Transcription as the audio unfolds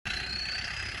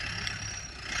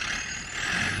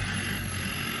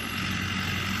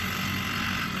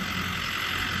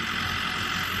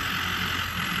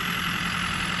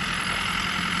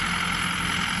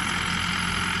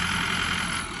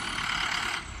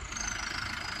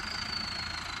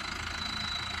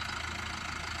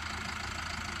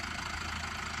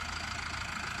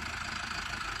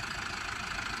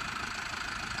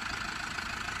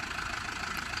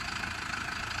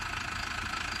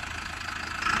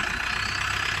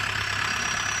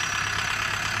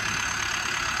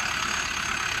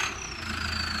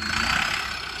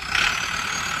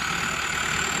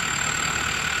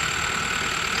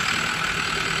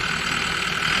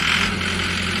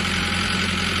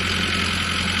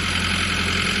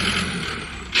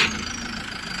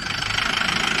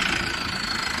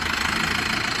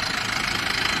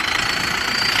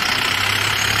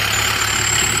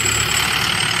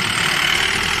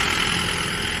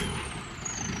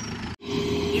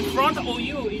front of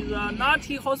you is a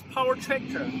 90 horsepower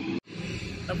tractor.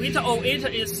 The weight of it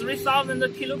is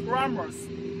 3,000 kilograms.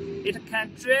 It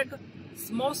can drag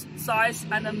small size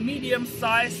and medium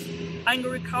size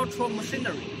agricultural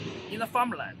machinery in the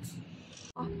farmland.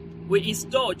 We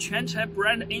install Quanchai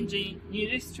brand engine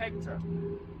in this tractor.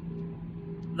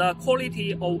 The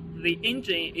quality of the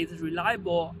engine is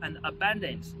reliable and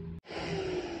abundant.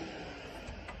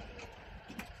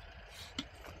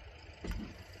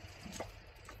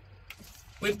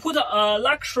 We put a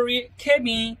luxury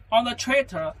cabin on the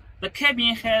tractor. The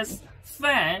cabin has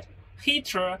fan,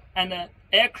 heater, and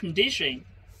air conditioning.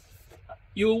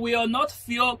 You will not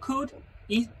feel cold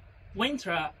in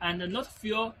winter and not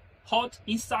feel hot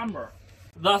in summer.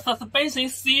 The suspension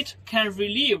seat can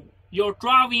relieve your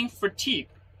driving fatigue.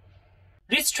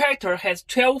 This tractor has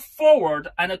 12 forward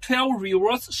and 12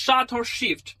 reverse shuttle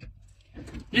shift.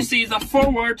 This is the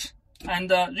forward and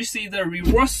this is the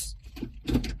reverse.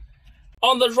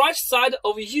 On the right side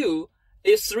of you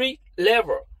is 3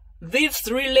 levers. These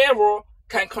 3 levers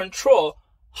can control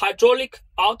hydraulic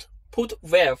output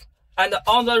valve. And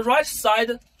on the right side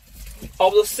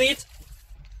of the seat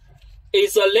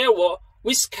is a lever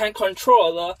which can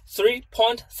control the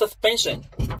 3-point suspension.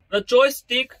 The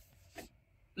joystick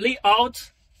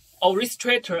layout of this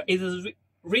tractor is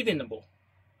reasonable.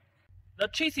 The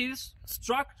chassis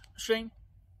structure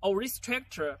of this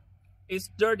tractor is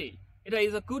sturdy. It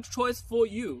is a good choice for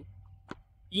you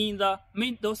in the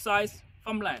middle-sized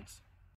farmland.